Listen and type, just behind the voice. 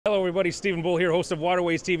Hello everybody, Stephen Bull here, host of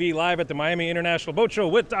Waterways TV, live at the Miami International Boat Show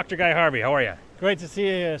with Dr. Guy Harvey. How are you? Great to see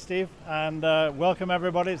you here, Steve, and welcome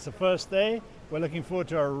everybody. It's the first day. We're looking forward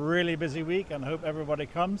to a really busy week and hope everybody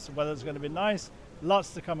comes. The weather's going to be nice,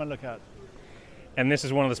 lots to come and look at. And this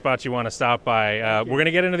is one of the spots you want to stop by. We're going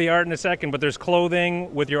to get into the art in a second, but there's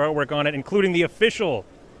clothing with your artwork on it, including the official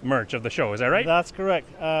merch of the show, is that right? That's correct.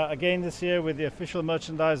 Again this year with the official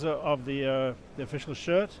merchandiser of the official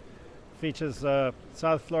shirt. Features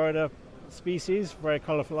South Florida species, very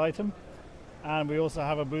colorful item. And we also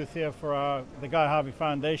have a booth here for the Guy Harvey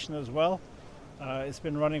Foundation as well. It's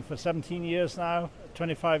been running for 17 years now,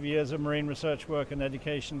 25 years of marine research work and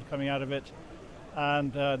education coming out of it.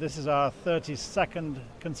 And this is our 32nd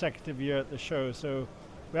consecutive year at the show. So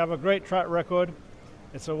we have a great track record.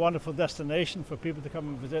 It's a wonderful destination for people to come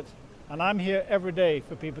and visit. And I'm here every day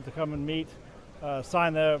for people to come and meet,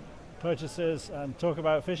 sign their purchases and talk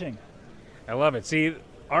about fishing. I love it. See,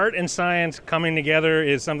 art and science coming together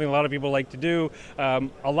is something a lot of people like to do. A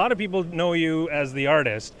lot of people know you as the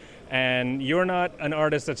artist, and you're not an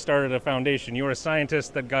artist that started a foundation. You're a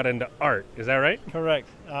scientist that got into art. Is that right? Correct.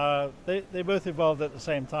 They both evolved at the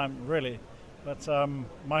same time, really. But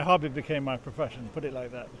my hobby became my profession, put it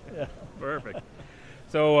like that. Yeah. Perfect.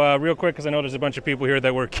 So real quick, because I know there's a bunch of people here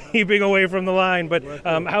that we're keeping away from the line, but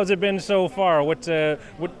how's it been so far? What are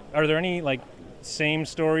there any like same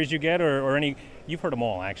stories you get, or any, you've heard them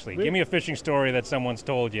all actually. Give me a fishing story that someone's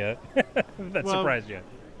told you that surprised you.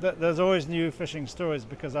 There's always new fishing stories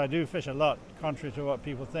because I do fish a lot, contrary to what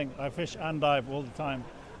people think. I fish and dive all the time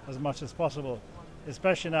as much as possible,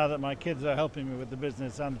 especially now that my kids are helping me with the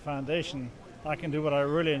business and the foundation. I can do what I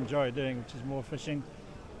really enjoy doing, which is more fishing,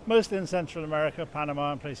 mostly in Central America,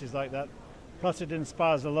 Panama and places like that. Plus it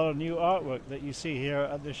inspires a lot of new artwork that you see here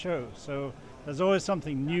at the show. So there's always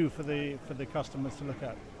something new for the customers to look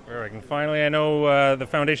at. All right, and finally, I know the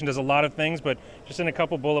foundation does a lot of things, but just in a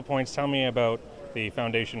couple bullet points, tell me about the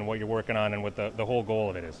foundation, what you're working on, and what the whole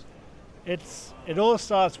goal of it is. It all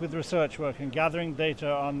starts with research work and gathering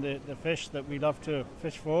data on the fish that we love to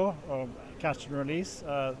fish for, or catch and release,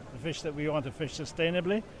 the fish that we want to fish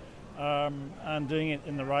sustainably, and doing it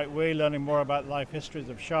in the right way, learning more about life histories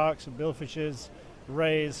of sharks and billfishes,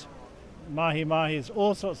 rays, mahi-mahis,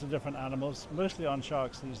 all sorts of different animals, mostly on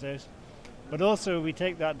sharks these days. But also we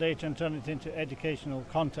take that data and turn it into educational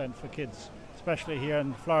content for kids, especially here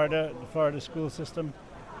in Florida, the Florida school system.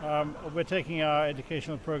 We're taking our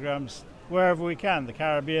educational programs wherever we can, the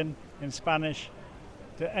Caribbean, in Spanish,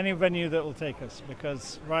 to any venue that will take us,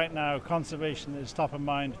 because right now conservation is top of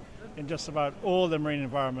mind in just about all the marine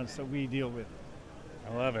environments that we deal with.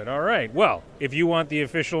 I love it. All right. Well, if you want the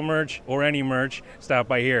official merch or any merch, stop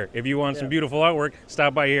by here. If you want some beautiful artwork,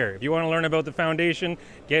 stop by here. If you want to learn about the foundation,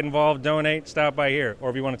 get involved, donate, stop by here. Or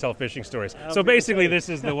if you want to tell fishing stories. So basically, this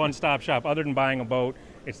is the one-stop shop. Other than buying a boat,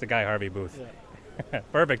 it's the Guy Harvey booth. Yeah.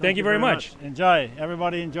 Perfect. Thank you very much. Enjoy.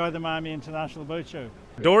 Everybody enjoy the Miami International Boat Show.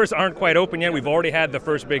 Doors aren't quite open yet. We've already had the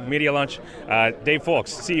first big media lunch. Dave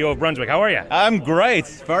Folks, CEO of Brunswick. How are you? I'm great.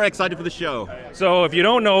 Very excited for the show. So if you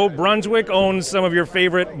don't know, Brunswick owns some of your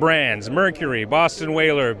favorite brands. Mercury, Boston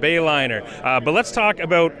Whaler, Bayliner. But let's talk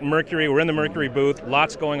about Mercury. We're in the Mercury booth.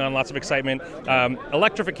 Lots going on, lots of excitement.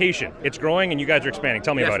 Electrification. It's growing and you guys are expanding.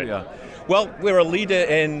 Tell me about it. We are. Well, we're a leader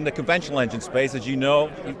in the conventional engine space, as you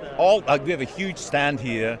know. We have a huge stand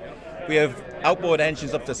here. We have outboard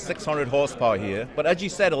engines up to 600 horsepower here, but as you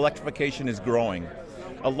said, electrification is growing.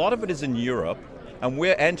 A lot of it is in Europe, and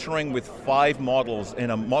we're entering with 5 models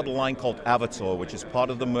in a model line called Avator, which is part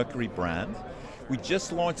of the Mercury brand. We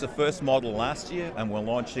just launched the first model last year, and we're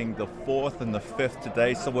launching the 4th and the 5th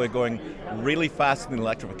today, so we're going really fast in the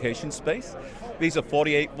electrification space. These are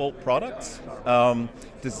 48-volt products,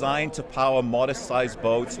 designed to power modest-sized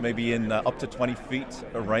boats, maybe in up to 20 feet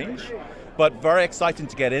of range. But very exciting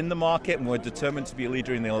to get in the market, and we're determined to be a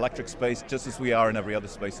leader in the electric space, just as we are in every other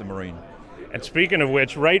space in marine. And speaking of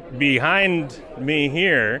which, right behind me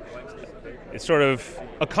here, it's sort of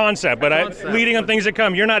a concept, but leading on things that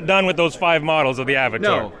come. You're not done with those 5 models of the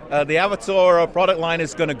Avatar. No, the Avatar product line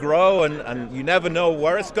is going to grow, and you never know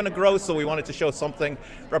where it's going to grow, so we wanted to show something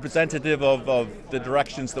representative of the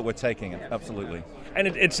directions that we're taking, absolutely. And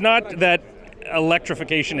it's not that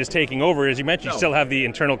electrification is taking over. As you mentioned, you still have the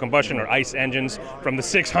internal combustion or ICE engines from the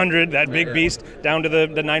 600, that big beast, down to the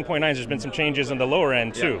 9.9s. There's been some changes in the lower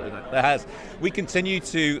end too. There has. We continue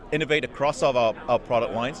to innovate across our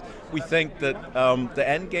product lines. We think that the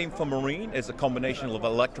end game for marine is a combination of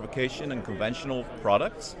electrification and conventional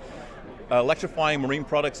products. Electrifying marine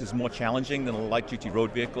products is more challenging than light-duty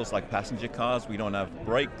road vehicles like passenger cars. We don't have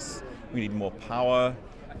brakes, we need more power.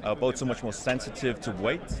 Boats are much more sensitive to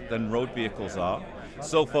weight than road vehicles are.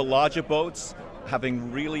 So for larger boats,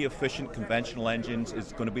 having really efficient conventional engines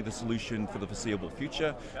is going to be the solution for the foreseeable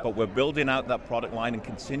future, but we're building out that product line and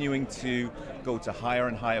continuing to go to higher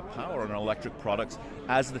and higher power on electric products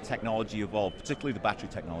as the technology evolves, particularly the battery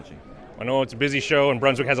technology. I know it's a busy show and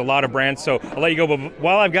Brunswick has a lot of brands, so I'll let you go, but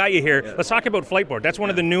while I've got you here, let's talk about Fliteboard. That's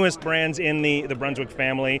one of the newest brands in the Brunswick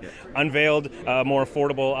family, unveiled a more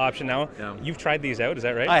affordable option now. You've tried these out, is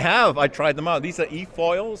that right? I have, I tried them out. These are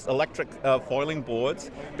e-foils, electric foiling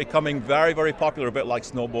boards, becoming very, very popular, a bit like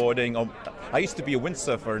snowboarding. I used to be a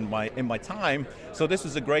windsurfer in my time, so this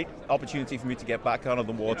was a great opportunity for me to get back out of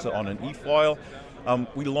the water on an e-foil.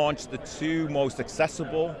 We launched the two most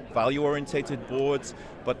accessible, value-orientated boards,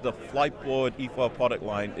 but the Fliteboard e-foil product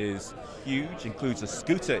line is huge, includes a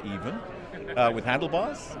scooter even, with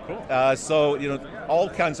handlebars. Cool. So, all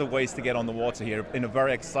kinds of ways to get on the water here in a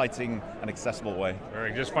very exciting and accessible way. All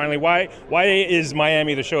right, just finally, why is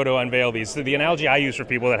Miami the show to unveil these? So the analogy I use for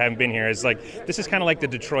people that haven't been here is like, this is kind of like the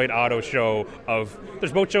Detroit Auto Show of,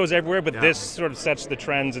 there's boat shows everywhere, but this sort of sets the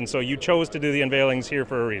trends, and so you chose to do the unveilings here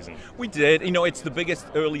for a reason. We did. It's the biggest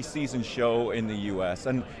early season show in the US,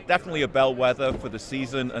 and definitely a bellwether for the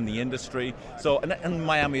season and the industry. So, and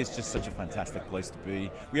Miami is just such a fantastic place to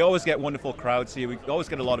be. We always get wonderful crowds here. We always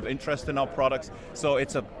get a lot of interest in our products, so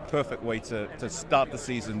it's a perfect way to start the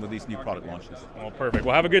season with these new product launches. Well, perfect.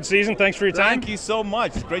 Well, have a good season. Thanks for your time. Thank you so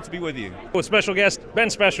much. It's great to be with you. Well, special guest, Ben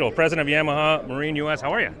Special, president of Yamaha Marine US.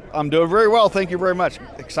 How are you? I'm doing very well. Thank you very much.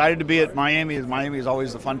 Excited to be at Miami. Miami is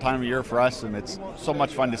always the fun time of year for us, and it's so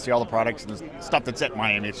much fun to see all the products and the stuff that's at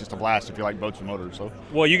Miami. It's just a blast if you like boats and motors. So.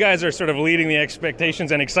 Well, you guys are sort of leading the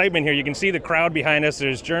expectations and excitement here. You can see the crowd behind us.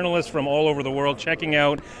 There's journalists from all over the world checking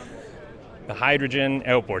out the hydrogen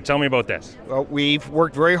outboard. Tell me about this. Well, we've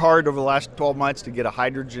worked very hard over the last 12 months to get a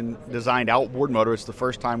hydrogen-designed outboard motor. It's the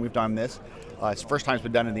first time we've done this. It's the first time it's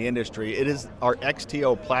been done in the industry. It is our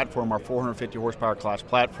XTO platform, our 450 horsepower class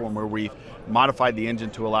platform, where we've modified the engine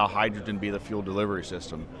to allow hydrogen to be the fuel delivery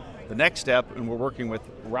system. The next step, and we're working with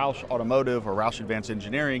Roush Automotive or Roush Advanced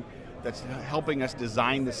Engineering, that's helping us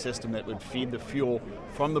design the system that would feed the fuel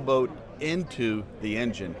from the boat into the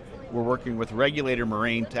engine. We're working with Regulator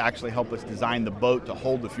Marine to actually help us design the boat to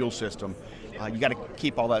hold the fuel system. You got to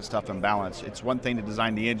keep all that stuff in balance. It's one thing to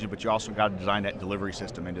design the engine, but you also got to design that delivery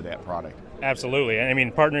system into that product. Absolutely. And I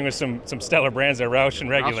mean, partnering with some stellar brands there, Roush and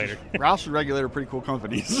Regulator. Roush and Regulator are pretty cool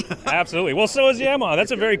companies. Absolutely. Well, so is Yamaha.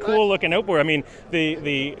 That's a very cool looking outboard. I mean,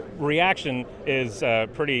 the reaction is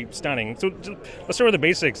pretty stunning. So let's start with the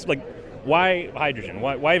basics. Like, why hydrogen?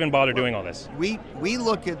 Why even bother doing all this? We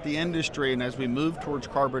look at the industry, and as we move towards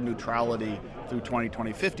carbon neutrality through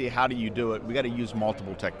 2050, how do you do it? We got to use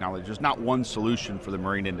multiple technologies. There's not one solution for the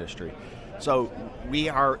marine industry. So we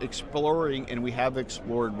are exploring, and we have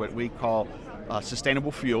explored what we call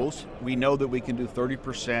sustainable fuels. We know that we can do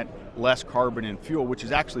 30% less carbon in fuel, which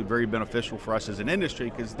is actually very beneficial for us as an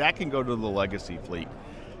industry because that can go to the legacy fleet.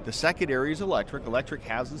 The second area is electric. Electric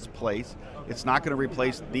has its place. It's not going to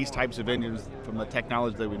replace these types of engines from the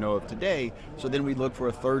technology that we know of today. So then we look for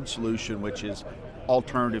a third solution, which is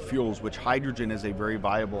alternative fuels, which hydrogen is a very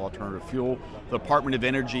viable alternative fuel. The Department of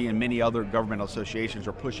Energy and many other government associations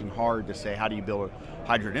are pushing hard to say, how do you build a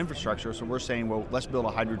hydrogen infrastructure? So we're saying, well, let's build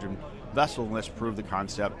a hydrogen vessel and let's prove the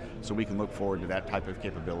concept so we can look forward to that type of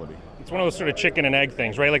capability. It's one of those sort of chicken and egg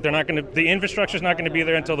things, right? Like the infrastructure's not going to be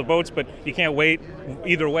there until the boats, but you can't wait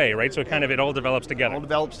either way, right? So it all develops together. It all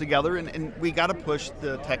develops together, and we got to push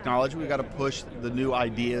the technology, we got to push the new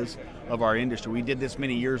ideas of our industry. We did this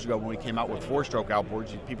many years ago when we came out with 4-stroke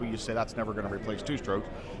outboards. People used to say that's never going to replace 2-strokes,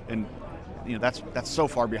 and that's so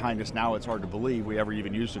far behind us now it's hard to believe we ever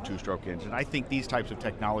even used a 2-stroke engine. I think these types of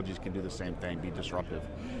technologies can do the same thing, be disruptive,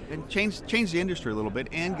 and change the industry a little bit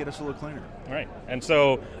and get us a little cleaner. Right, and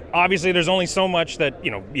so obviously there's only so much that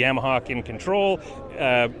Yamaha can control,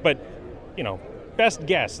 but best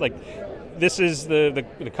guess, like this is the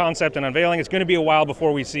concept and unveiling. It's going to be a while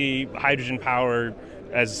before we see hydrogen power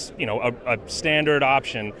as a standard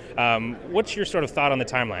option. What's your sort of thought on the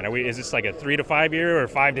timeline? Is this like a 3 to 5 year or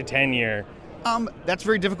 5 to 10 year? That's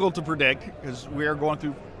very difficult to predict because we are going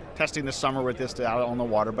through testing this summer with this out on the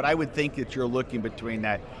water, but I would think that you're looking between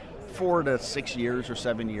that 4 to 6 years or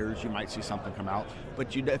 7 years, you might see something come out.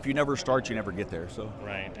 But if you never start, you never get there. So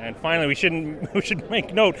right. And finally, we should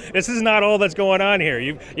make note. This is not all that's going on here.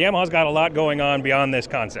 Yamaha's got a lot going on beyond this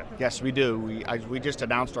concept. Yes, we do. We just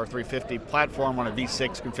announced our 350 platform on a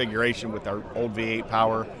V6 configuration with our old V8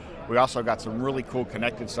 power. We also got some really cool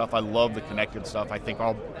connected stuff. I love the connected stuff. I think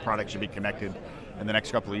all products should be connected in the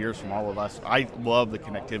next couple of years from all of us. I love the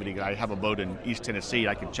connectivity. I have a boat in East Tennessee.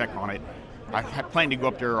 I can check on it I plan to go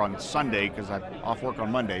up there on Sunday because I'm off work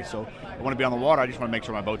on Monday. So I want to be on the water. I just want to make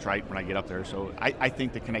sure my boat's right when I get up there. So I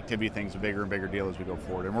think the connectivity thing's a bigger and bigger deal as we go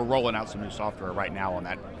forward. And we're rolling out some new software right now on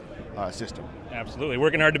that system. Absolutely.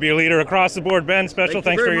 Working hard to be a leader across the board. Ben, special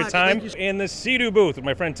thanks for your time. In the Sea-Doo booth with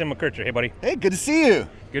my friend Tim McKercher. Hey, buddy. Hey, good to see you.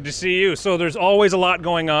 Good to see you. So there's always a lot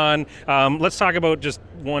going on. Let's talk about just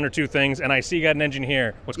one or two things. And I see you got an engine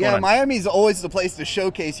here. What's going on? Yeah, Miami's always the place to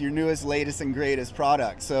showcase your newest, latest, and greatest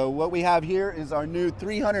product. So what we have here is our new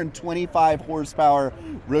 325 horsepower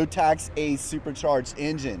Rotax Ace supercharged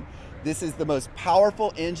engine. This is the most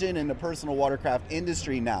powerful engine in the personal watercraft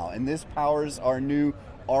industry now, and this powers our new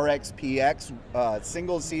RX-PX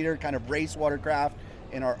single-seater kind of race watercraft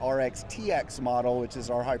and our RX-TX model, which is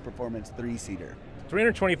our high-performance three-seater.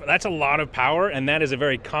 320, that's a lot of power, and that is a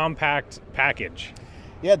very compact package.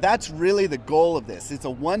 Yeah, that's really the goal of this. It's a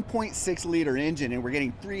 1.6 liter engine, and we're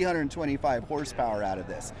getting 325 horsepower out of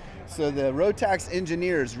this. So the Rotax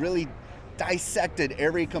engineers really dissected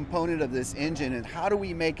every component of this engine and how do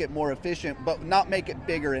we make it more efficient, but not make it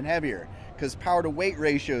bigger and heavier, because power to weight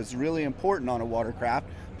ratio is really important on a watercraft.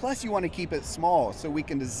 Plus you want to keep it small so we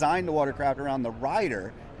can design the watercraft around the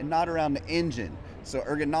rider and not around the engine. So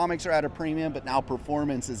ergonomics are at a premium, but now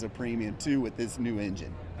performance is a premium too with this new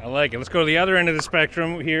engine. I like it. Let's go to the other end of the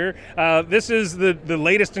spectrum here. This is the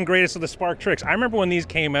latest and greatest of the Spark Tricks. I remember when these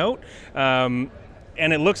came out, and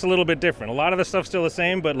it looks a little bit different. A lot of the stuff's still the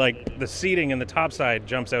same, but like the seating and the top side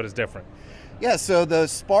jumps out as different. Yeah, so the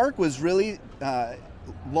Spark was really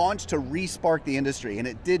launched to re-spark the industry, and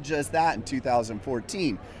it did just that in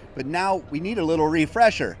 2014. But now we need a little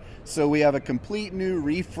refresher. So we have a complete new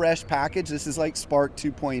refresh package. This is like Spark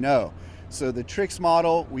 2.0. So the Tricks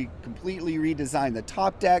model, we completely redesigned the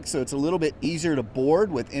top deck so it's a little bit easier to board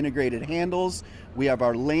with integrated handles. We have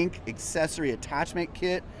our Link accessory attachment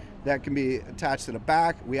kit that can be attached to the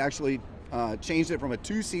back. We actually changed it from a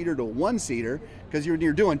two-seater to a one-seater because when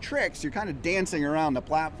you're doing tricks, you're kind of dancing around the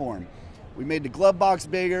platform. We made the glove box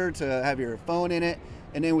bigger to have your phone in it.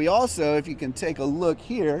 And then we also, if you can take a look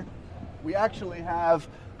here, we actually have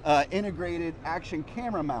integrated action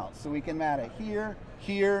camera mounts. So we can mount it here,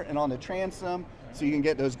 here, and on the transom. So you can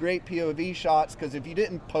get those great POV shots, because if you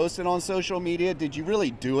didn't post it on social media, did you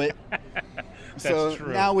really do it? So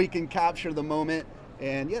true. Now we can capture the moment.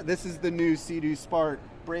 And yeah, this is the new Sea-Doo Spark,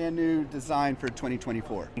 brand new design for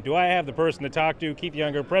 2024. Do I have the person to talk to? Keith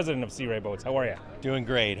Younger, president of Sea Ray Boats. How are you? Doing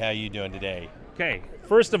great. How are you doing today? Okay,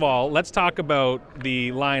 first of all, let's talk about the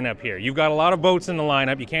lineup here. You've got a lot of boats in the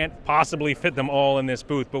lineup. You can't possibly fit them all in this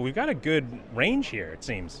booth, but we've got a good range here, it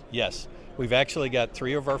seems. Yes. We've actually got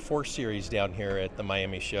 3 of our 4 series down here at the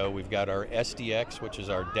Miami show. We've got our SDX, which is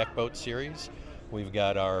our deck boat series. We've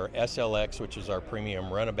got our SLX, which is our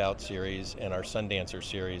premium runabout series, and our Sundancer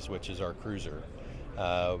series, which is our cruiser.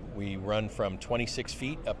 We run from 26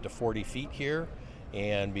 feet up to 40 feet here.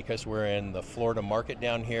 And because we're in the Florida market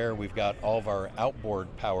down here, we've got all of our outboard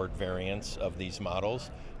powered variants of these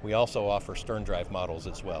models. We also offer stern drive models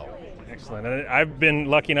as well. Excellent. And I've been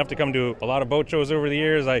lucky enough to come to a lot of boat shows over the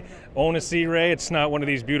years. I own a Sea Ray. It's not one of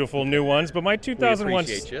these beautiful new ones, but my 2001,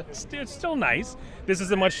 it's still nice. This is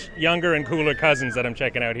the much younger and cooler cousins that I'm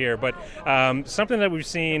checking out here. But something that we've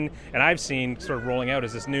seen, and I've seen sort of rolling out,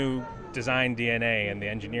 is this new design DNA and the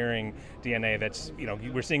engineering DNA that's,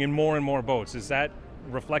 we're seeing in more and more boats. Is that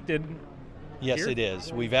reflected? Yes, here? It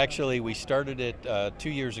is. We started it 2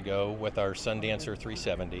 years ago with our Sundancer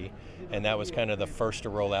 370, and that was kind of the first to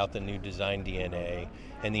roll out the new design DNA.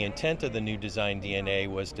 And the intent of the new design DNA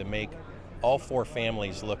was to make all 4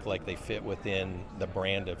 families look like they fit within the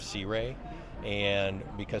brand of Sea Ray. And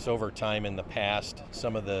because over time in the past,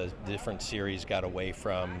 some of the different series got away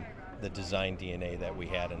from the design DNA that we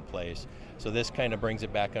had in place. So this kind of brings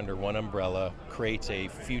it back under one umbrella, creates a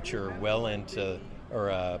future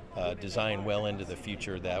design well into the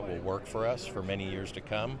future that will work for us for many years to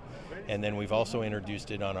come. And then we've also introduced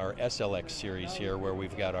it on our SLX series here, where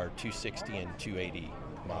we've got our 260 and 280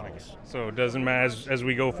 models. So it doesn't matter, as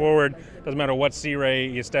we go forward, doesn't matter what Sea Ray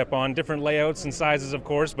you step on, different layouts and sizes of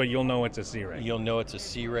course, but you'll know it's a Sea Ray. You'll know it's a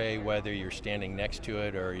Sea Ray whether you're standing next to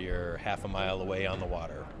it or you're half a mile away on the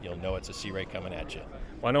water. You'll know it's a Sea Ray coming at you.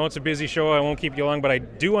 Well, I know it's a busy show, I won't keep you long, but I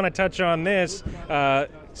do want to touch on this.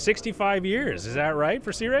 65 years, is that right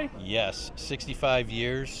for Sea Ray? Yes, 65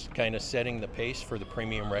 years, kind of setting the pace for the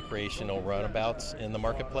premium recreational runabouts in the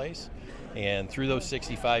marketplace. And through those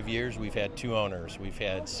 65 years, we've had 2 owners. We've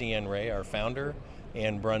had C.N. Ray, our founder,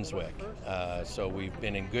 and Brunswick. So we've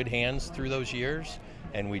been in good hands through those years,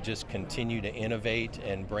 and we just continue to innovate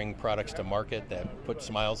and bring products to market that put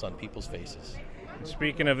smiles on people's faces.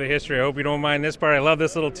 Speaking of the history, I hope you don't mind this part. I love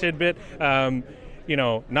this little tidbit. you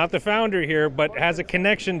know, not the founder here, but has a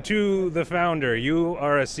connection to the founder. You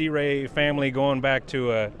are a Sea Ray family going back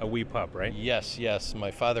to a wee pup, right? Yes, yes.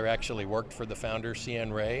 My father actually worked for the founder,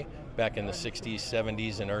 CN Ray, back in the 60s,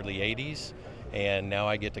 70s, and early 80s. And now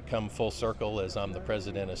I get to come full circle as I'm the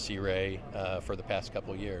president of Sea Ray for the past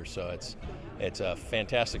couple of years. So it's a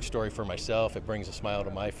fantastic story for myself. It brings a smile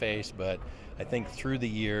to my face, but I think through the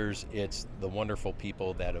years, it's the wonderful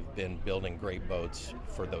people that have been building great boats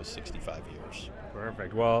for those 65 years.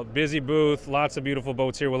 Perfect. Well, busy booth, lots of beautiful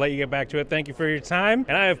boats here. We'll let you get back to it. Thank you for your time.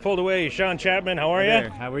 And I have pulled away Sean Chapman. How are you?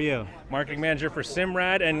 How are you? Marketing manager for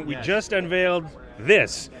Simrad, and we Yes. just unveiled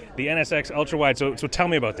this, the NSX Ultrawide. So tell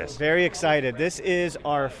me about this. Very excited. This is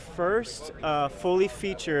our first fully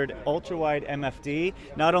featured ultrawide MFD.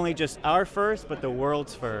 Not only just our first, but the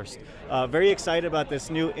world's first. Very excited about this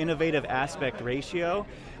new innovative aspect ratio.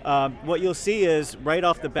 What you'll see is right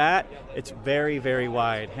off the bat, it's very, very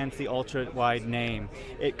wide, hence the ultra wide name.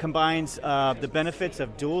 It combines the benefits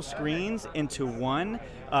of dual screens into one.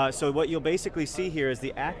 So what you'll basically see here is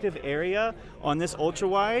the active area on this ultra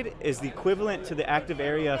wide is the equivalent to the active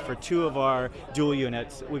area for two of our dual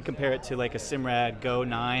units. We compare it to like a Simrad Go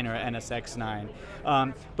 9 or NSX 9.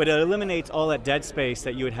 But it eliminates all that dead space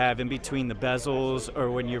that you would have in between the bezels or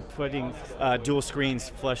when you're putting dual screens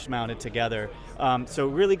flush mounted together. So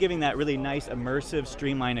really giving that really nice immersive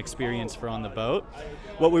streamlined experience for on the boat.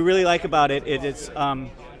 What we really like about it is it's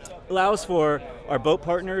allows for our boat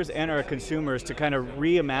partners and our consumers to kind of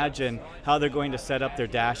reimagine how they're going to set up their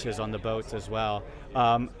dashes on the boats as well.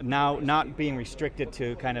 Now not being restricted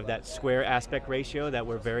to kind of that square aspect ratio that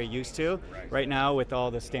we're very used to right now with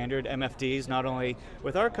all the standard MFDs, not only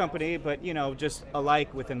with our company, but you know, just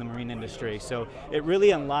alike within the marine industry. So it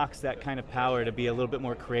really unlocks that kind of power to be a little bit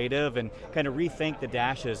more creative and kind of rethink the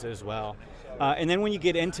dashes as well. And then when you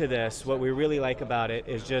get into this, what we really like about it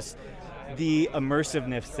is just the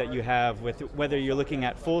immersiveness that you have with whether you're looking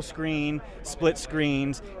at full screen, split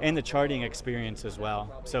screens, and the charting experience as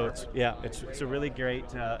well. So it's a really great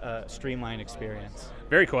streamlined experience.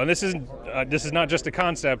 Very cool. And this is not just a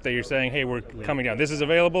concept that you're saying, hey, we're coming down. This is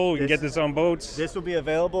available. We can get this on boats. This will be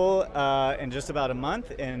available in just about a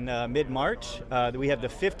month in mid-March. We have the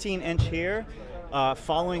 15-inch here.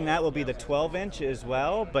 Following that will be the 12-inch as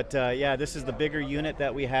well, but yeah, this is the bigger unit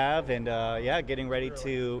that we have, and yeah, getting ready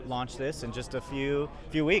to launch this in just a few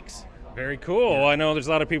weeks. Very cool. Well, I know there's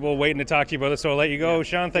a lot of people waiting to talk to you about this, so I'll let you go. Yeah.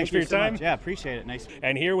 Sean, thanks for your time. Yeah, appreciate it. Nice.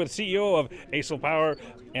 And here with CEO of Acel Power,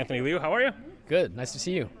 Anthony Liu. How are you? Good. Nice to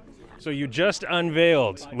see you. So you just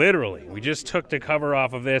unveiled, literally, we just took the cover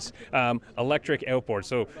off of this electric outboard.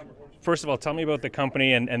 So first of all, tell me about the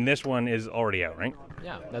company, and this one is already out, right?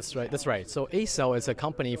 Yeah, that's right. That's right. So Acel is a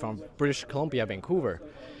company from British Columbia, Vancouver,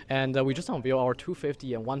 and we just unveiled our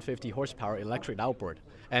 250 and 150 horsepower electric outboard.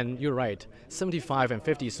 And you're right, 75 and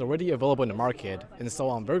 50 is already available in the market, and so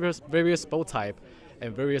on various boat type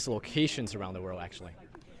and various locations around the world, actually.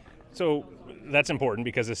 So that's important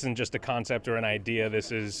because this isn't just a concept or an idea.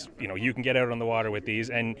 This is, you know, you can get out on the water with these,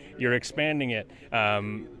 and you're expanding it.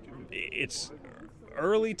 It's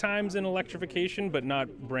early times in electrification, but not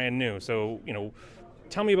brand new. So, you know,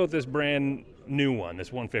 tell me about this brand new one,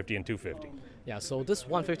 this 150 and 250. Yeah, so this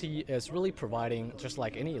 150 is really providing, just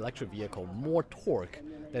like any electric vehicle, more torque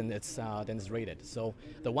than it's rated. So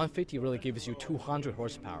the 150 really gives you 200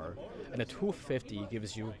 horsepower, and the 250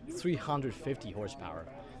 gives you 350 horsepower.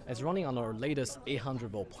 It's running on our latest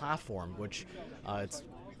 800 volt platform, which it's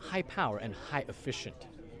high power and high efficient.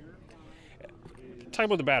 Talk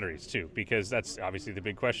about the batteries too, because that's obviously the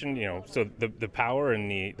big question. You know, so the power and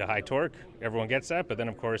the high torque, everyone gets that. But then,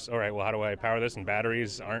 of course, all right, well, how do I power this? And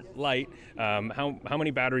batteries aren't light. How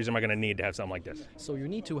many batteries am I going to need to have something like this? So you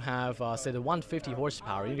need to have, say, the 150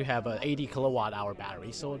 horsepower. You need to have an 80 kilowatt hour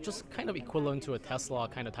battery. So just kind of equivalent to a Tesla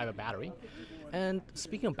kind of type of battery. And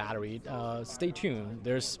speaking of battery, stay tuned.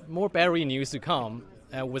 There's more battery news to come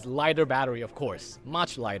with lighter battery, of course,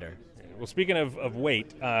 much lighter. Well, speaking of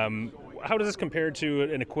weight. How does this compare to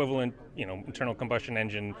an equivalent, you know, internal combustion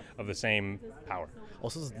engine of the same power?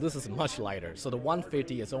 Also, this is much lighter. So the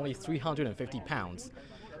 150 is only 350 pounds,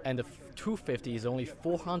 and the 250 is only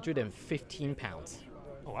 415 pounds.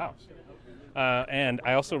 Oh, wow. And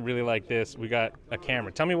I also really like this. We got a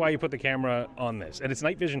camera. Tell me why you put the camera on this. And it's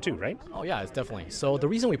night vision too, right? Oh yeah, it's definitely. So the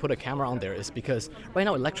reason we put a camera on there is because right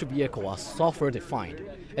now electric vehicles are software defined.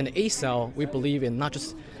 And Acel, we believe in not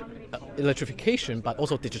just electrification, but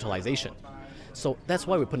also digitalization. So that's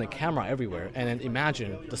why we put a camera everywhere, and then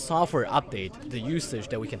imagine the software update, the usage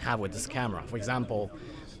that we can have with this camera. For example,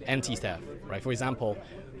 anti-theft, right? For example,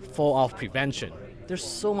 fall-off prevention. There's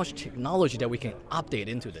so much technology that we can update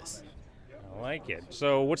into this. like it.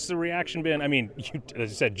 So what's the reaction been? I mean, you,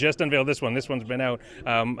 as I said, just unveiled this one. This one's been out.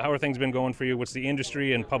 How are things been going for you? What's the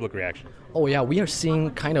industry and public reaction? Oh yeah, we are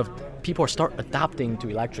seeing kind of people start adapting to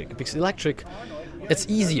electric, because electric, it's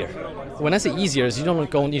easier. When I say easier, is you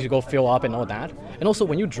don't need to go fill up and all that. And also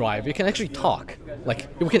when you drive, you can actually talk. Like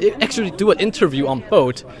we can actually do an interview on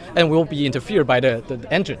boat and we'll be interfered by the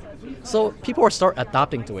engine. So people are start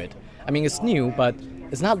adapting to it. I mean, it's new, but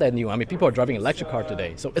it's not that new. I mean, people are driving electric car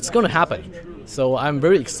today, so it's going to happen. So I'm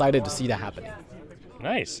very excited to see that happening.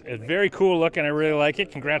 Nice. A very cool look, and I really like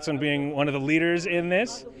it. Congrats on being one of the leaders in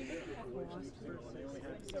this.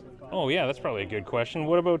 Oh yeah, that's probably a good question.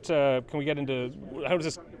 What about, can we get into, how does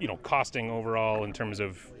this, costing overall in terms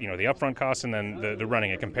of, the upfront costs and then the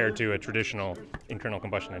running it compared to a traditional internal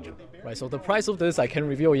combustion engine? Right, so the price of this I can't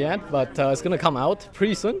reveal yet, but it's going to come out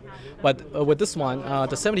pretty soon. But with this one,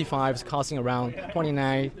 the 75 is costing around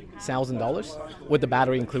 $29,000 with the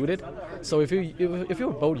battery included. So if you're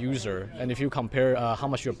a boat user and if you compare how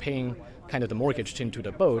much you're paying kind of the mortgage into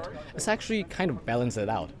the boat, it's actually kind of balance it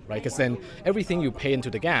out, right? Because then everything you pay into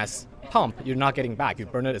the gas pump, you're not getting back, you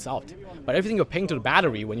burn it's out. But everything you're paying to the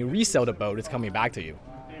battery, when you resell the boat, it's coming back to you.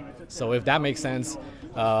 So if that makes sense,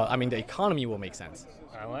 I mean, the economy will make sense.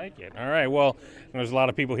 I like it. All right, well, there's a lot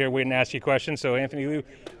of people here waiting to ask you questions. So Anthony Liu,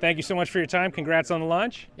 thank you so much for your time. Congrats on the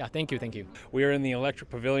launch. Yeah, thank you, thank you. We are in the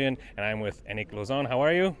Electric Pavilion, and I'm with Anik Lozon. How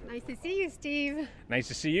are you? Nice to see you, Steve. Nice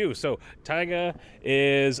to see you. So Taiga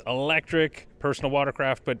is electric, personal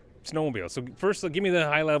watercraft, but snowmobile. So first, give me the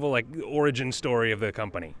high-level origin story of the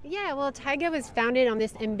company. Yeah, well, Taiga was founded on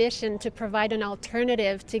this ambition to provide an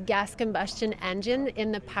alternative to gas combustion engine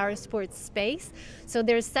in the power sports space. So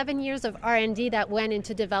there's 7 years of R&D that went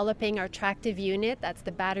into developing our tractive unit, that's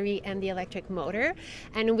the battery and the electric motor.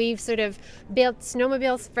 And we've sort of built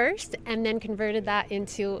snowmobiles first and then converted that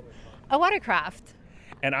into a watercraft.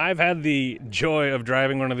 And I've had the joy of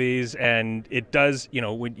driving one of these, and it does,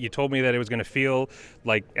 when you told me that it was going to feel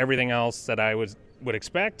like everything else that I would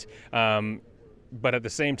expect, but at the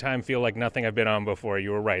same time feel like nothing I've been on before.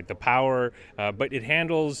 You were right. The power, but it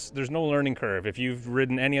handles, there's no learning curve if you've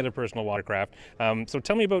ridden any other personal watercraft. So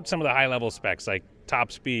tell me about some of the high-level specs, like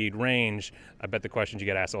top speed, range. I bet the questions you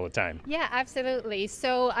get asked all the time. Yeah, absolutely.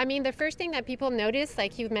 So, I mean, the first thing that people notice,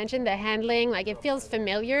 like you mentioned, the handling, it feels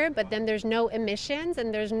familiar, but then there's no emissions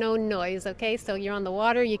and there's no noise, okay? So you're on the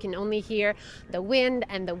water, you can only hear the wind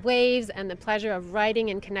and the waves and the pleasure of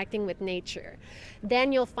riding and connecting with nature.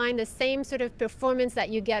 Then you'll find the same sort of performance that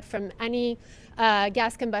you get from any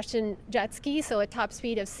gas combustion jet ski, so a top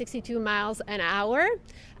speed of 62 miles an hour,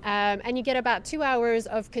 and you get about 2 hours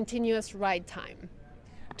of continuous ride time.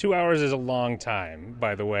 2 hours is a long time,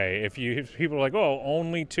 by the way. If people are like, oh,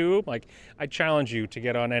 only 2? I challenge you to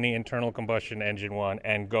get on any internal combustion engine one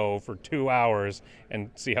and go for 2 hours and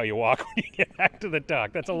see how you walk when you get back to the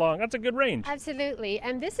dock. That's a good range. Absolutely.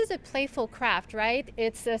 And this is a playful craft, right?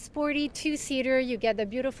 It's a sporty 2-seater. You get the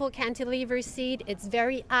beautiful cantilever seat. It's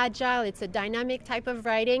very agile. It's a dynamic type of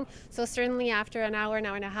riding. So certainly after an hour and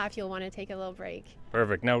a half, you'll want to take a little break.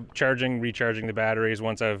 Perfect. Now, recharging the batteries,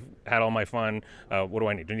 once I've had all my fun, what do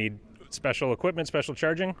I need? Do I need special equipment, special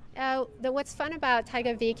charging? What's fun about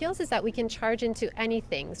Taiga vehicles is that we can charge into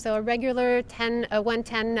anything. So a regular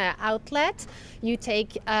 110 outlet, you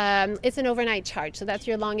take, it's an overnight charge, so that's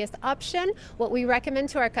your longest option. What we recommend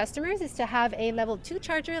to our customers is to have a level 2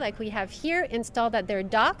 charger like we have here installed at their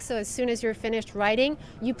dock. So as soon as you're finished riding,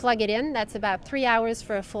 you plug it in. That's about 3 hours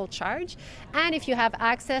for a full charge. And if you have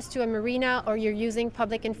access to a marina or you're using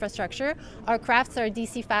public infrastructure, our crafts are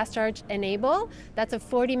DC fast charge enable. That's a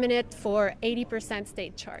 40-minute for 80%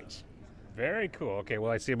 state charge. Very cool. Okay,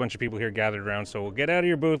 well, I see a bunch of people here gathered around, so we'll get out of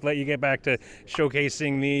your booth, let you get back to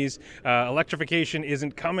showcasing these. Electrification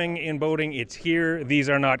isn't coming in boating, it's here. These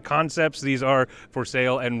are not concepts, these are for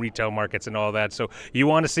sale and retail markets and all that. So you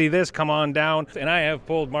want to see this, come on down. And I have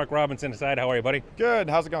pulled Mark Robinson aside. How are you, buddy? Good.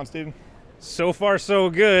 How's it going, Steven? So far, so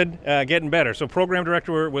good. Getting better. So program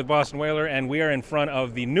director with Boston Whaler, and we are in front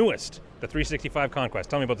of the newest, the 365 Conquest.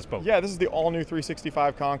 Tell me about this boat. Yeah, this is the all-new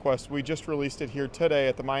 365 Conquest. We just released it here today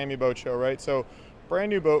at the Miami Boat Show, right? So brand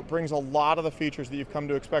new boat, brings a lot of the features that you've come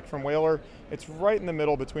to expect from Whaler. It's right in the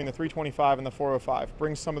middle between the 325 and the 405.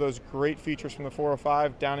 Brings some of those great features from the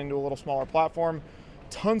 405 down into a little smaller platform.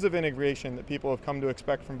 Tons of integration that people have come to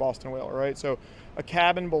expect from Boston Whaler, right? So a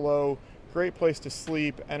cabin below, great place to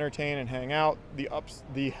sleep, entertain, and hang out.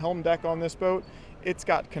 The helm deck on this boat, it's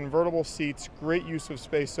got convertible seats, great use of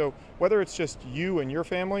space. So whether it's just you and your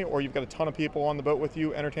family or you've got a ton of people on the boat with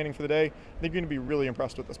you entertaining for the day, I think you're going to be really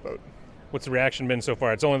impressed with this boat. What's the reaction been so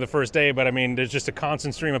far? It's only the first day, but I mean, there's just a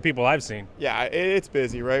constant stream of people I've seen. Yeah, it's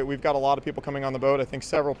busy, right? We've got a lot of people coming on the boat. I think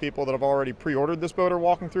several people that have already pre-ordered this boat are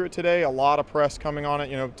walking through it today. A lot of press coming on it.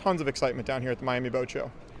 You know, tons of excitement down here at the Miami Boat Show.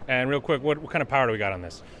 And real quick, what kind of power do we got on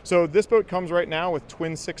this? So this boat comes right now with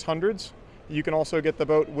twin 600s. You can also get the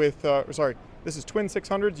boat with, this is twin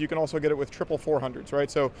 600s. You can also get it with triple 400s, right?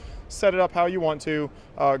 So set it up how you want to.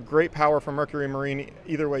 Great power from Mercury Marine,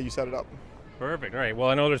 either way you set it up. Perfect. All right. Well,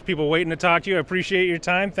 I know there's people waiting to talk to you. I appreciate your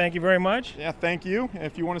time. Thank you very much. Yeah, thank you.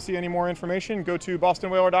 If you want to see any more information, go to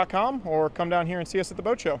bostonwhaler.com or come down here and see us at the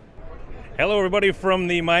boat show. Hello, everybody, from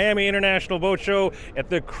the Miami International Boat Show at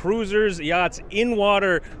the Cruisers Yachts in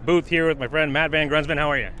Water booth here with my friend Matt Van Grunsven.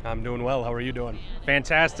 How are you? I'm doing well. How are you doing?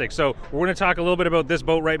 Fantastic. So we're going to talk a little bit about this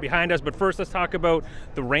boat right behind us, but first let's talk about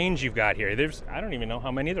the range you've got here. There's, I don't even know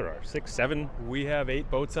how many there are, 6, 7? We have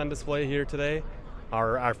 8 boats on display here today,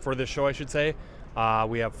 for this show, I should say.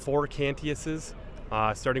 We have 4 Cantiuses,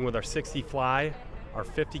 starting with our 60 Fly, our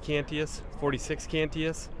 50 Cantius, 46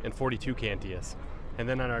 Cantius, and 42 Cantius. And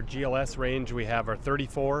then on our GLS range, we have our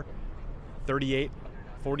 34, 38,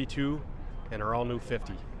 42, and our all-new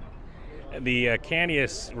 50. The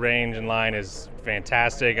Cantius range and line is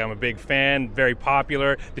fantastic. I'm a big fan, very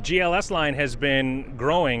popular. The GLS line has been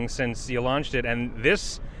growing since you launched it, and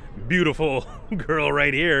this beautiful girl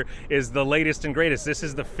right here is the latest and greatest. This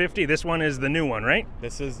is the 50. This one is the new one, right?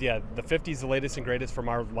 This is, yeah, the 50 is the latest and greatest from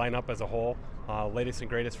our lineup as a whole. Latest and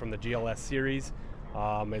greatest from the GLS series.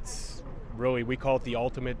 It's really, we call it the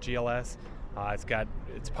ultimate GLS.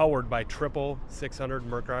 It's powered by triple 600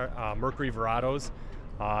 Mercury Verados,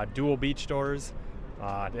 dual beach doors.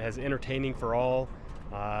 It has entertaining for all.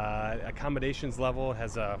 Accommodations level it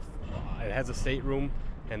has a stateroom,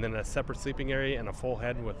 and then a separate sleeping area and a full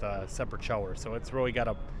head with a separate shower. So it's really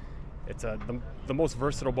got the most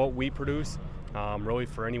versatile boat we produce, really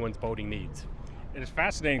for anyone's boating needs. It's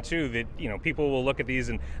fascinating too that, you know, people will look at these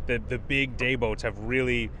and the big day boats have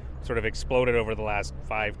really sort of exploded over the last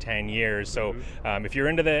 5-10 years. So if you're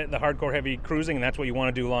into the hardcore heavy cruising and that's what you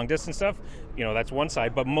want to do, long distance stuff, you know, that's one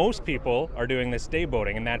side. But most people are doing this day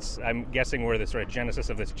boating, and that's, I'm guessing, where the sort of genesis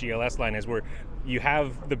of this GLS line is, where you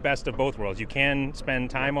have the best of both worlds. You can spend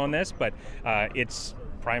time on this, but it's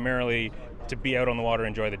primarily to be out on the water,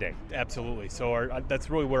 enjoy the day. Absolutely. So that's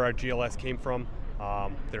really where our GLS came from.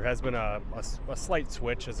 There has been a slight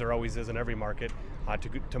switch, as there always is in every market,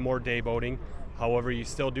 to more day boating. However, you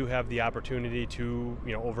still do have the opportunity to,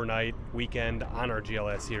 you know, overnight, weekend on our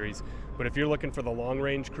GLS series. But if you're looking for the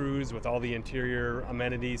long-range cruise with all the interior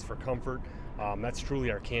amenities for comfort, that's truly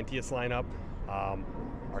our Cantius lineup.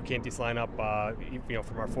 Our Cantius lineup, you know,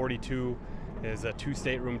 from our 42 is a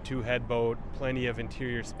 2-stateroom, 2-head boat, plenty of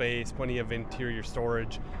interior space, plenty of interior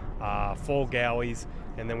storage, full galleys,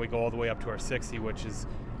 and then we go all the way up to our 60, which is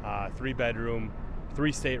 3-bedroom,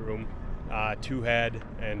 3-stateroom, 2-head,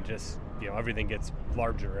 and just, you know, everything gets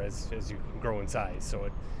larger as you grow in size. So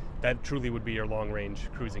that truly would be your long-range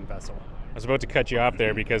cruising vessel. I was about to cut you off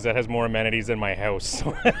there because that has more amenities than my house.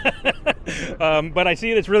 But I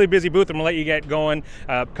see it's really busy booth. I'm going to let you get going.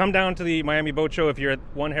 Come down to the Miami Boat Show. If you're at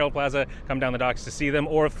One Herald Plaza, come down the docks to see them.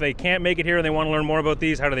 Or if they can't make it here and they want to learn more about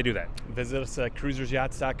these, how do they do that? Visit us at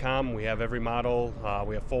cruisersyachts.com. We have every model.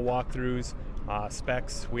 We have full walkthroughs,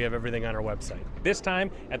 specs. We have everything on our website. This time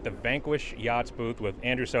at the Vanquish Yachts booth with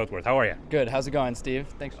Andrew Southworth. How are you? Good. How's it going, Steve?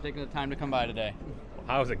 Thanks for taking the time to come by today.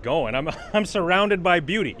 How's it going? I'm surrounded by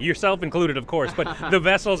beauty, yourself included, of course, but the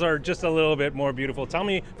vessels are just a little bit more beautiful. Tell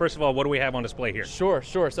me, first of all, what do we have on display here? Sure.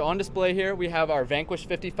 So on display here, we have our Vanquish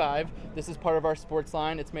 55. This is part of our sports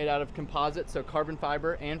line. It's made out of composite, so carbon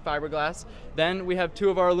fiber and fiberglass. Then we have 2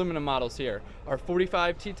 of our aluminum models here, our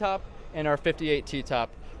 45 T-top and our 58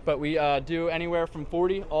 T-top. But we do anywhere from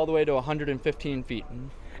 40 all the way to 115 feet.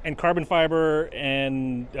 And carbon fiber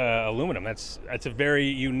and aluminum, that's a very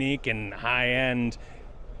unique and high-end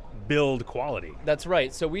build quality. That's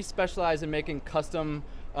right. So we specialize in making custom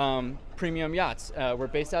premium yachts. We're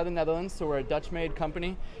based out of the Netherlands, so we're a Dutch-made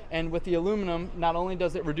company. And with the aluminum, not only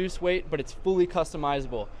does it reduce weight, but it's fully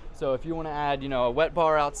customizable. So if you want to add, you know, a wet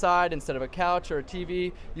bar outside instead of a couch or a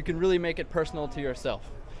TV, you can really make it personal to yourself.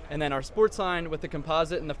 And then our sports line with the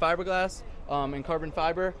composite and the fiberglass and carbon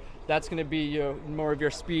fiber, that's going to be more of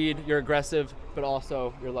your speed, your aggressive, but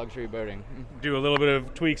also your luxury boating. Do a little bit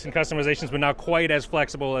of tweaks and customizations, but not quite as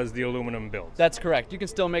flexible as the aluminum builds. That's correct. You can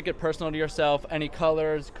still make it personal to yourself. Any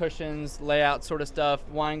colors, cushions, layout sort of stuff,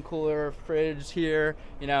 wine cooler, fridge here.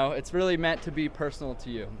 You know, it's really meant to be personal to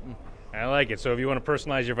you. I like it. So if you want to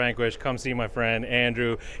personalize your Vanquish, come see my friend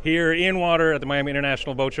Andrew here in water at the Miami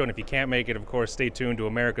International Boat Show. And if you can't make it, of course, stay tuned to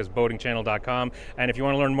americasboatingchannel.com. And if you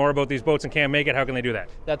want to learn more about these boats and can't make it, how can they do that?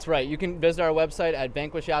 That's right. You can visit our website at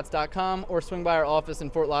vanquishyachts.com or swing by our office in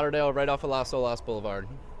Fort Lauderdale right off of Las Olas Boulevard.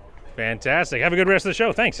 Fantastic. Have a good rest of the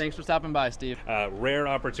show. Thanks. Thanks for stopping by, Steve. Rare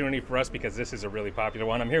opportunity for us because this is a really popular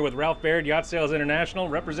one. I'm here with Ralph Baird, Yacht Sales International,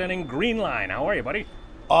 representing Greenline. How are you, buddy?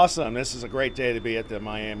 Awesome. This is a great day to be at the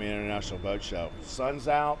Miami International Boat Show. Sun's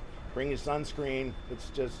out. Bring your sunscreen. It's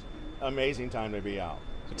just amazing time to be out.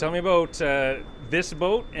 So tell me about this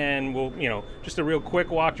boat, and we'll, just a real quick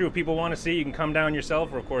walkthrough. If people want to see, you can come down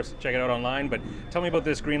yourself, or of course check it out online. But tell me about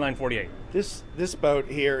this Greenline 48. This boat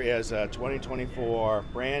here is a 2024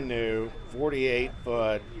 brand new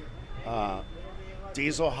 48-foot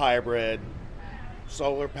diesel hybrid,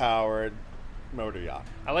 solar powered motor yacht.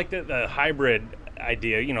 I like the hybrid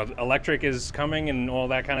idea. Electric is coming and all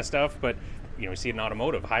that kind of stuff, but we see it in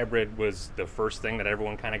automotive. Hybrid was the first thing that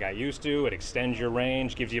everyone kind of got used to. It extends your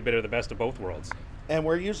range, gives you a bit of the best of both worlds. And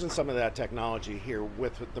we're using some of that technology here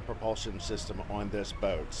with the propulsion system on this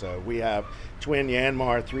boat. So we have twin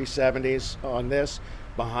Yanmar 370s on this.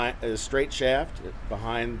 Behind a straight shaft.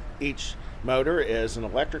 Behind each motor is an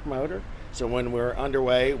electric motor. So when we're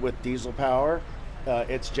underway with diesel power,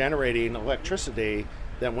 it's generating electricity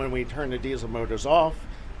that when we turn the diesel motors off,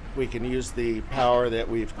 we can use the power that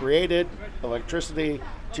we've created, electricity,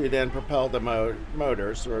 to then propel the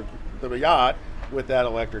motors or the yacht with that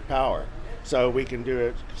electric power. So we can do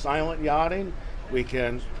it silent yachting. We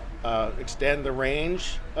can extend the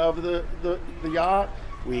range of the yacht.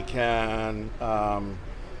 We can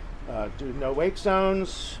do no wake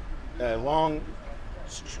zones, long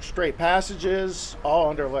straight passages, all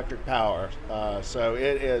under electric power. So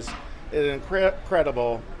it is an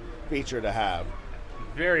incredible feature to have.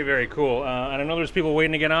 Very, very cool. And I know there's people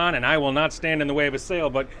waiting to get on, and I will not stand in the way of a sail,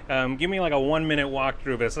 but give me like a 1-minute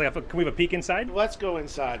walkthrough of this. Can we have a peek inside? Let's go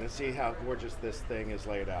inside and see how gorgeous this thing is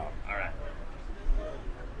laid out. All right.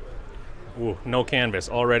 Ooh, no canvas.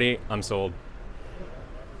 Already, I'm sold.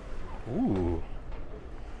 Ooh.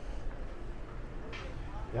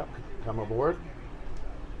 Yep, come aboard.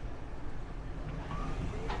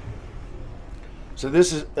 So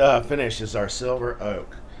this is finish is our silver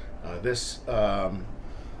oak.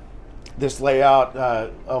 This layout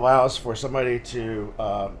allows for somebody to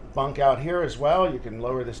bunk out here as well. You can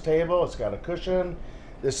lower this table. It's got a cushion.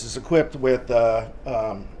 This is equipped with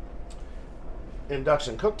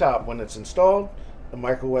induction cooktop when it's installed. The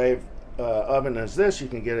microwave oven is this. You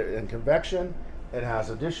can get it in convection. It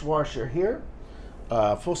has a dishwasher here,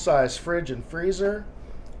 full-size fridge and freezer.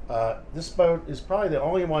 This boat is probably the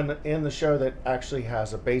only one in the show that actually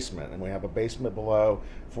has a basement, and we have a basement below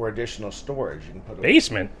for additional storage. You can put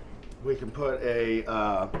basement? We can put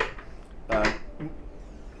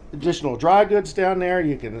additional dry goods down there.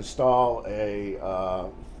 You can install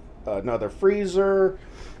another freezer,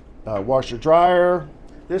 washer dryer.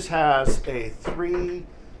 This has a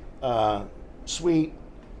 3-suite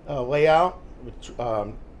layout.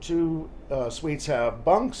 Two suites have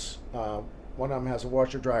bunks. One of them has a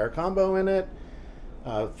washer dryer combo in it.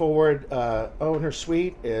 Forward owner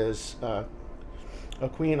suite is a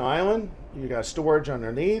queen island. You got storage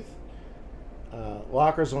underneath.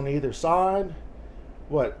 Lockers on either side.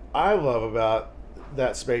 What I love about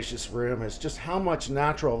that spacious room is just how much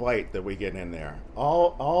natural light that we get in there.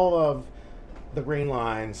 All of the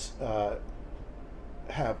Greenlines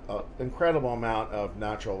have an incredible amount of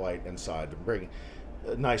natural light inside to bring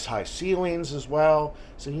nice high ceilings as well,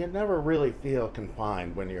 so you never really feel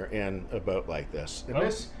confined when you're in a boat like this. And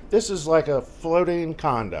this is like a floating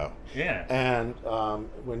condo. Yeah. And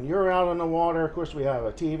when you're out on the water, of course we have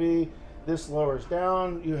a TV. This lowers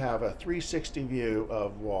down. You have a 360 view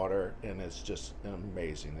of water, and it's just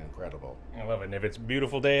amazing, incredible. I love it. And if it's a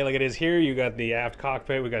beautiful day like it is here, you got the aft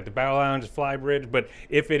cockpit, we got the bow lounge, fly bridge. But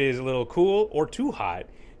if it is a little cool or too hot,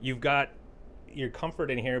 you've got your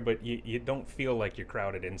comfort in here, but you don't feel like you're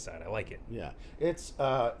crowded inside. I like it. Yeah, it's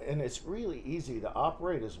and it's really easy to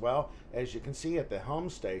operate as well. As you can see at the helm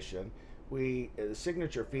station, the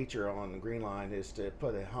signature feature on the Greenline is to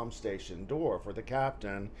put a helm station door for the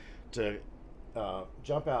captain to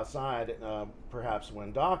jump outside, perhaps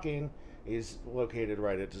when docking. He's located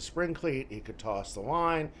right at the spring cleat. He could toss the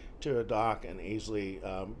line to a dock and easily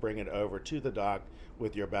bring it over to the dock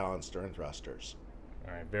with your bow and stern thrusters.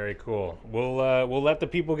 All right, very cool. We'll let the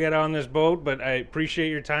people get on this boat, but I appreciate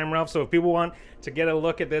your time, Ralph. So if people want to get a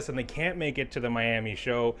look at this and they can't make it to the Miami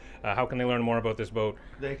show, how can they learn more about this boat?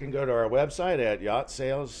 They can go to our website at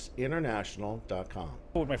yachtsalesinternational.com.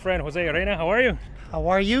 With my friend Jose Arena, how are you? How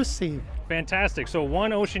are you, Steve? Fantastic. So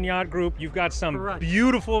One Ocean Yacht Group, you've got some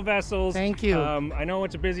beautiful vessels. Thank you. I know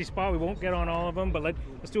it's a busy spot. We won't get on all of them, but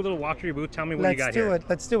let's do a little walk through your booth. Tell me what you got here.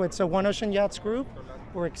 Let's do it. So One Ocean Yachts Group,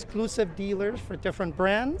 we're exclusive dealers for different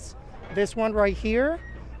brands. This one right here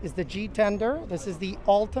is the G Tender. This is the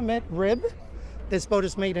ultimate rib. This boat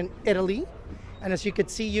is made in Italy. And as you can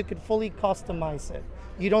see, you could fully customize it.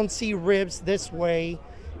 You don't see ribs this way,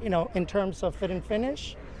 you know, in terms of fit and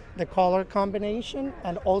finish, the color combination,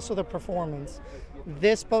 and also the performance.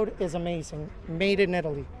 This boat is amazing, made in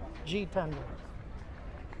Italy, G Tender.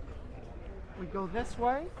 We go this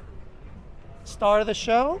way, star of the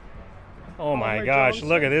show. Oh my gosh,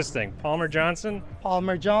 look at this thing. Palmer Johnson?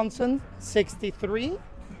 Palmer Johnson, 63.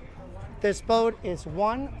 This boat is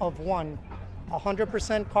one of one.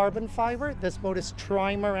 100% carbon fiber. This boat is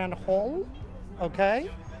trimer and hull, okay?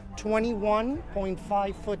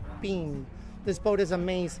 21.5 foot beam. This boat is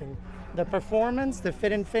amazing. The performance, the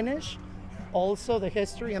fit and finish, also the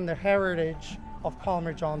history and the heritage of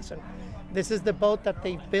Palmer Johnson. This is the boat that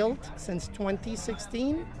they built since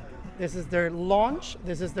 2016. This is their launch.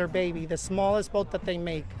 This is their baby, the smallest boat that they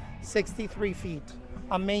make, 63 feet.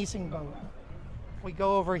 Amazing boat. We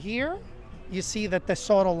go over here, you see the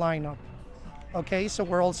Tesoro lineup. Okay, so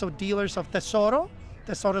we're also dealers of Tesoro.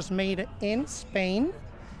 Tesoro's made in Spain.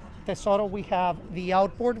 Tesoro, we have the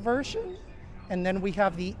outboard version, and then we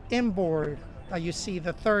have the inboard. You see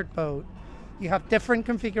the third boat. You have different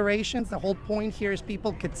configurations. The whole point here is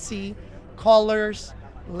people could see colors,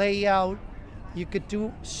 layout. You could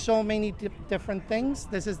do so many different things.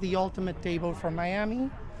 This is the ultimate day boat for Miami.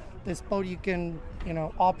 This boat you can, you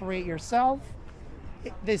know, operate yourself.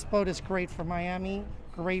 This boat is great for Miami,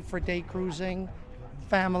 great for day cruising,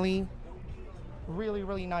 family. Really,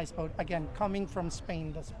 really nice boat. Again, coming from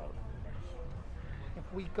Spain, this boat. If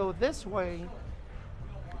we go this way,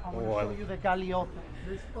 I want to show you the Galeota.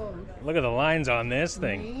 This boat. Look at the lines on this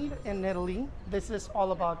thing. Made in Italy. This is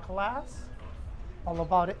all about class, all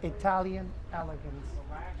about Italian elegance.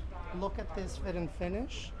 Look at this fit and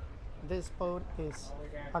finish. This boat is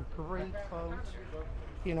a great boat,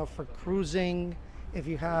 you know, for cruising. If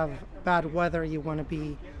you have bad weather, you want to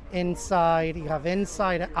be inside. You have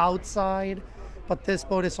inside, outside. But this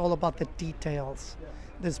boat is all about the details.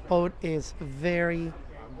 This boat is very,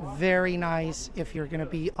 very nice if you're going to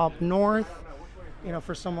be up north, you know,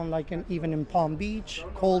 for someone like even in Palm Beach,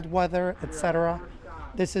 cold weather, etc.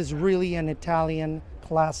 This is really an Italian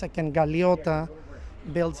classic, and Galeota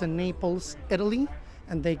builds in Naples, Italy,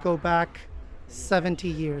 and they go back 70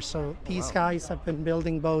 years. So these guys have been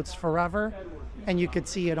building boats forever, and you could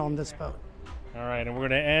see it on this boat. All right, and we're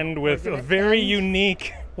going to end with a very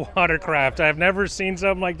unique watercraft. I've never seen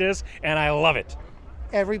something like this, and I love it.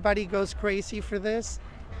 Everybody goes crazy for this.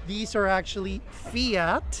 These are actually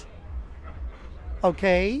Fiat,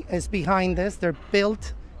 okay, is behind this. They're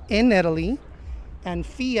built in Italy. And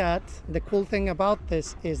Fiat, the cool thing about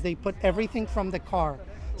this is they put everything from the car.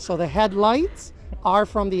 So the headlights are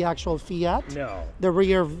from the actual Fiat. No. The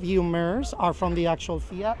rear view mirrors are from the actual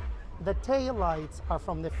Fiat. The tail lights are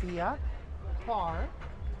from the Fiat car.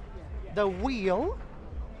 The wheel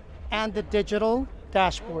and the digital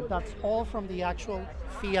dashboard, that's all from the actual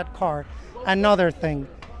Fiat car. Another thing,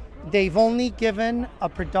 they've only given a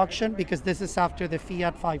production, because this is after the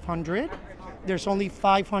Fiat 500, there's only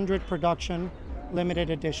 500 production limited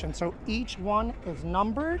edition. So each one is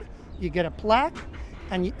numbered, you get a plaque,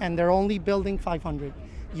 and they're only building 500.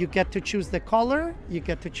 You get to choose the color, you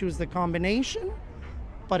get to choose the combination,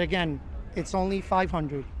 but again, it's only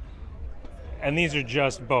 500. And these are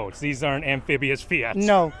just boats. These aren't amphibious Fiats.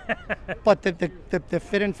 No, but the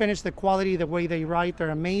fit and finish, the quality, the way they ride,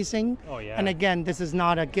 they're amazing. Oh yeah. And again, this is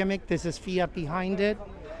not a gimmick. This is Fiat behind it,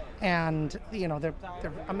 and you know they're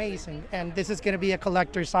amazing. And this is going to be a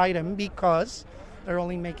collector's item because they're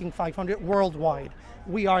only making 500 worldwide.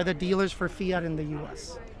 We are the dealers for Fiat in the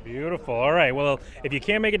U.S. Beautiful. All right. Well, if you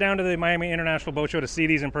can't make it down to the Miami International Boat Show to see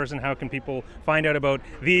these in person, how can people find out about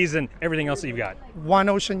these and everything else that you've got?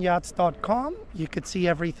 OneOceanYachts.com. You could see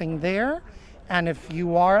everything there. And if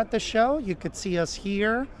you are at the show, you could see us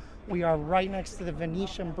here. We are right next to the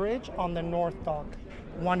Venetian Bridge on the North Dock.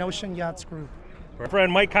 One Ocean Yachts Group. Our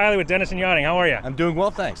friend Mike Kiley with Dennison Yachting. How are you? I'm doing well,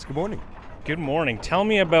 thanks. Good morning. Good morning. Tell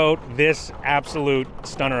me about this absolute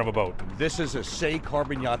stunner of a boat. This is a Say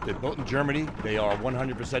carbon yacht. They're built in Germany. They are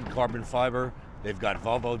 100% carbon fiber. They've got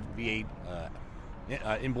Volvo V8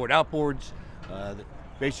 inboard outboards.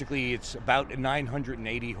 Basically, it's about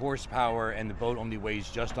 980 horsepower, and the boat only weighs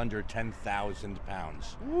just under 10,000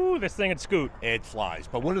 pounds. Ooh, this thing would scoot. It flies.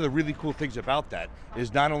 But one of the really cool things about that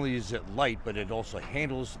is not only is it light, but it also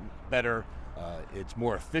handles better. It's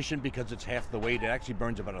more efficient because it's half the weight. It actually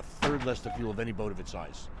burns about a third less the fuel of any boat of its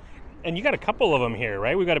size. And you got a couple of them here,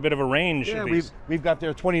 right? We've got a bit of a range. Yeah, of these. we've got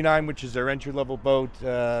their 29, which is their entry-level boat.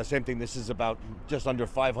 Same thing. This is about just under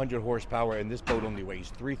 500 horsepower, and this boat only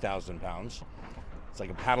weighs 3,000 pounds. It's like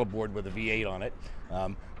a paddleboard with a V8 on it.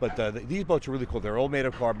 But these boats are really cool. They're all made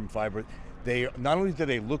of carbon fiber. They not only do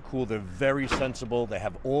they look cool, they're very sensible. They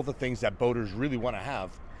have all the things that boaters really want to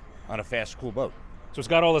have on a fast, cool boat. So it's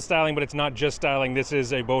got all the styling, but it's not just styling. This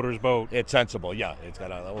is a boater's boat. It's sensible, yeah. It's got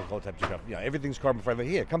all types of stuff. Yeah, everything's carbon fiber.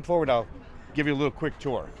 Here, come forward. I'll give you a little quick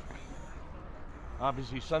tour.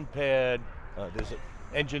 Obviously, sun pad. There's an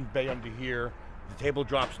engine bay under here. The table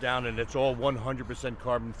drops down, and it's all 100%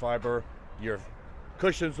 carbon fiber. Your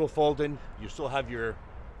cushions will fold in. You still have your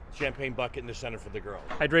champagne bucket in the center for the girls.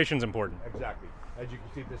 Hydration's important. Exactly. As you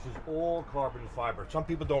can see, this is all carbon fiber. Some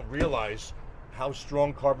people don't realize how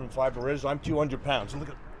strong carbon fiber is. I'm 200 pounds. Look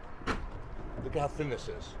at how thin this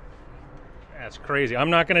is. That's crazy. I'm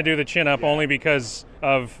not going to do the chin up only because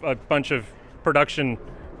of a bunch of production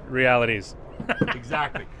realities.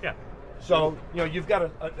 Exactly. Yeah. So, you've got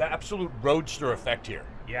an absolute roadster effect here.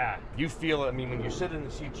 Yeah. You feel, when you sit in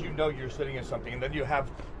the seats, you know you're sitting in something. And then you have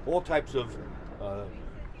all types of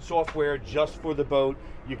software just for the boat.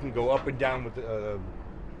 You can go up and down with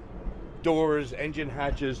doors, engine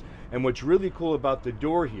hatches. And what's really cool about the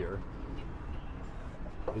door here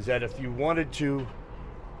is that if you wanted to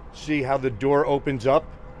see how the door opens up,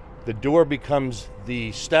 the door becomes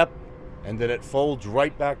the step, and then it folds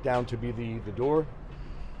right back down to be the door.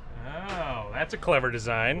 Oh, that's a clever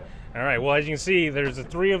design. All right, well, as you can see, there's the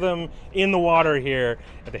three of them in the water here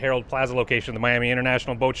at the Herald Plaza location, the Miami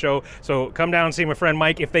International Boat Show. So come down and see my friend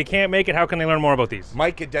Mike. If they can't make it, how can they learn more about these?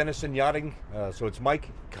 Mike at Dennison Yachting. So it's Mike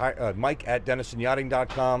at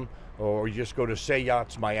DennisonYachting.com, or you just go to Say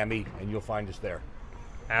Yachts Miami, and you'll find us there.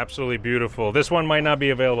 Absolutely beautiful. This one might not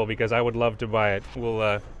be available because I would love to buy it. We'll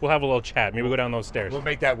have a little chat. Maybe we'll go down those stairs. We'll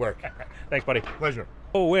make that work. Thanks, buddy. Pleasure.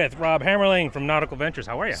 With Rob Hammerling from Nautical Ventures.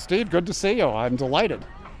 How are you? Steve, good to see you. I'm delighted.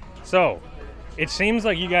 So, it seems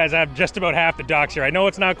like you guys have just about half the docks here. I know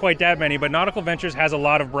it's not quite that many, but Nautical Ventures has a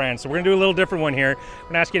lot of brands. So we're going to do a little different one here. I'm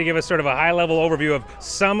going to ask you to give us sort of a high-level overview of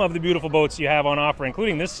some of the beautiful boats you have on offer,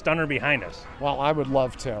 including this stunner behind us. Well, I would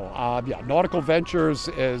love to. Nautical Ventures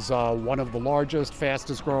is one of the largest,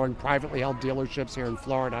 fastest-growing privately held dealerships here in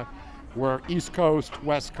Florida. We're East Coast,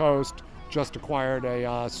 West Coast, just acquired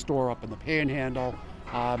a store up in the Panhandle.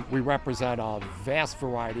 We represent a vast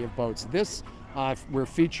variety of boats. We're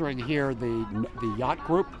featuring here the yacht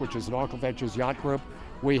group, which is Nautical Ventures Yacht Group.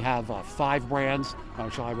 We have 5 brands.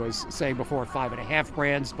 Actually, I was saying before 5.5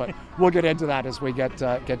 brands, but we'll get into that as we get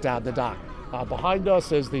down the dock. Behind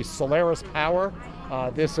us is the Solaris Power.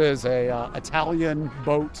 This is a Italian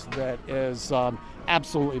boat that is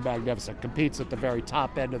absolutely magnificent. Competes at the very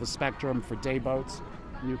top end of the spectrum for day boats.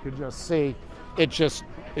 You can just see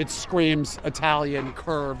it screams Italian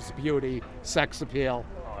curves, beauty, sex appeal.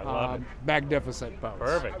 I love it. Magnificent boats.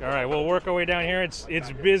 Perfect. All right, we'll work our way down here. It's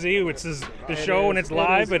busy. It's the show and it's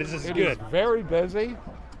live, but it's just good. It is very busy.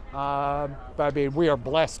 But we are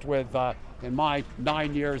blessed with, in my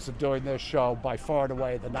 9 years of doing this show, by far and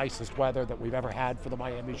away the nicest weather that we've ever had for the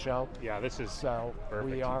Miami show. Yeah, this is so perfect.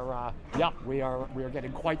 We are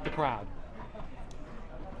getting quite the crowd.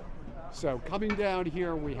 So coming down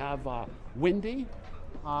here, we have Windy.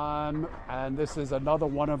 And this is another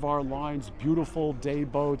one of our lines, beautiful day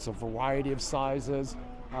boats, a variety of sizes.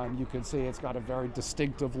 You can see it's got a very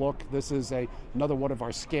distinctive look. This is another one of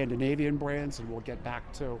our Scandinavian brands, and we'll get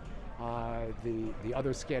back to the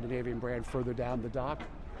other Scandinavian brand further down the dock.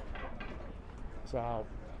 So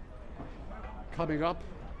coming up,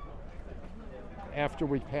 after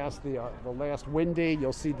we pass the last Windy,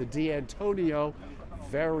 you'll see the D'Antonio,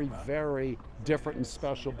 very, very different and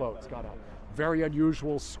special boat. It's got a very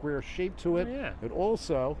unusual square shape to it. Yeah. It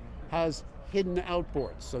also has hidden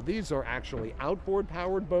outboards. So these are actually outboard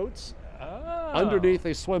powered boats underneath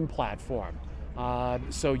a swim platform.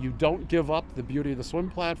 So you don't give up the beauty of the swim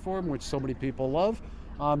platform, which so many people love,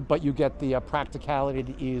 but you get the practicality and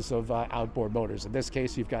the ease of outboard motors. In this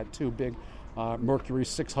case, you've got 2 big Mercury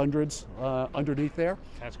 600s underneath there.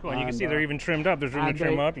 That's cool. And you can see they're even trimmed up. There's room to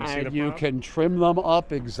trim up. You can see the you can trim them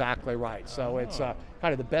up exactly right. So it's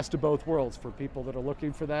kind of the best of both worlds for people that are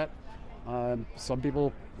looking for that. Some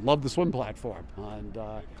people love the swim platform and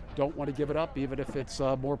don't want to give it up, even if it's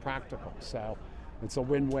more practical. So it's a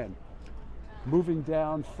win-win. Moving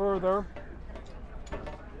down further,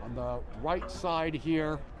 On the right side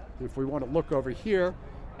here, if we want to look over here,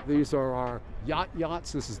 these are our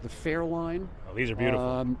yachts. This is the Fairline. Oh, these are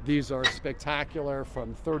beautiful. These are spectacular,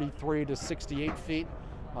 from 33 to 68 feet.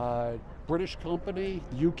 British company,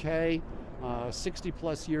 UK, 60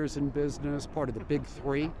 plus years in business, part of the big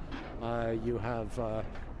three. You have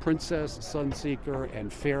Princess, Sunseeker,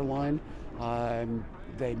 and Fairline.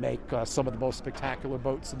 They make some of the most spectacular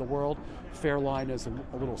boats in the world. Fairline is a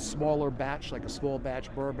little smaller batch, like a small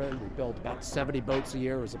batch bourbon. We build about 70 boats a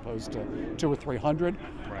year as opposed to 200 or 300,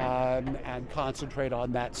 and concentrate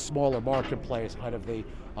on that smaller marketplace, kind of the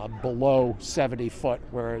below 70 foot,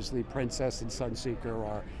 whereas the Princess and Sunseeker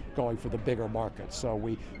are going for the bigger market. So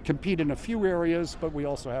we compete in a few areas, but we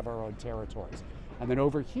also have our own territories. And then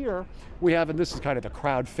over here, we have, and this is kind of the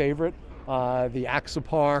crowd favorite, the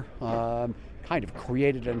Axopar. Kind of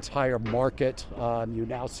created an entire market. You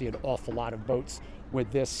now see an awful lot of boats with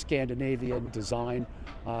this Scandinavian design.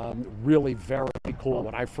 Really very cool.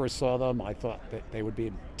 When I first saw them, I thought that they would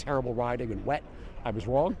be terrible riding and wet. I was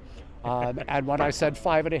wrong. And when I said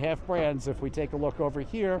 5.5 brands, if we take a look over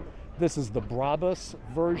here, this is the Brabus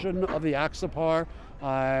version of the Axopar.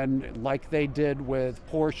 And like they did with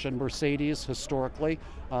Porsche and Mercedes historically,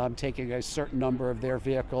 taking a certain number of their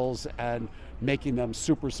vehicles and making them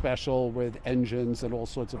super special with engines and all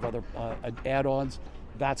sorts of other add-ons.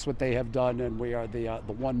 That's what they have done, and we are the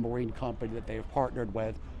one marine company that they have partnered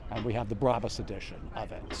with, and we have the Brabus edition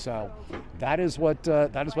of it. So that is what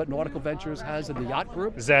Nautical Ventures has in the yacht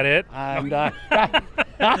group. Is that it? And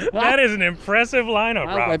that is an impressive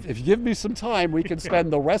lineup, Rob. If you give me some time, we can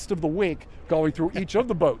spend the rest of the week going through each of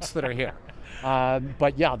the boats that are here.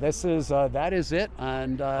 But yeah, that is it,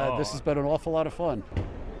 and this has been an awful lot of fun.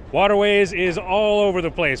 Waterways is all over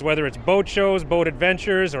the place, whether it's boat shows, boat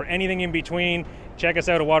adventures, or anything in between. Check us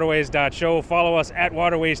out at waterways.show. Follow us at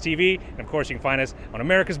Waterways TV. And of course, you can find us on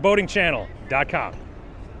americasboatingchannel.com.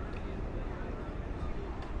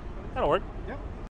 That'll work. Yep.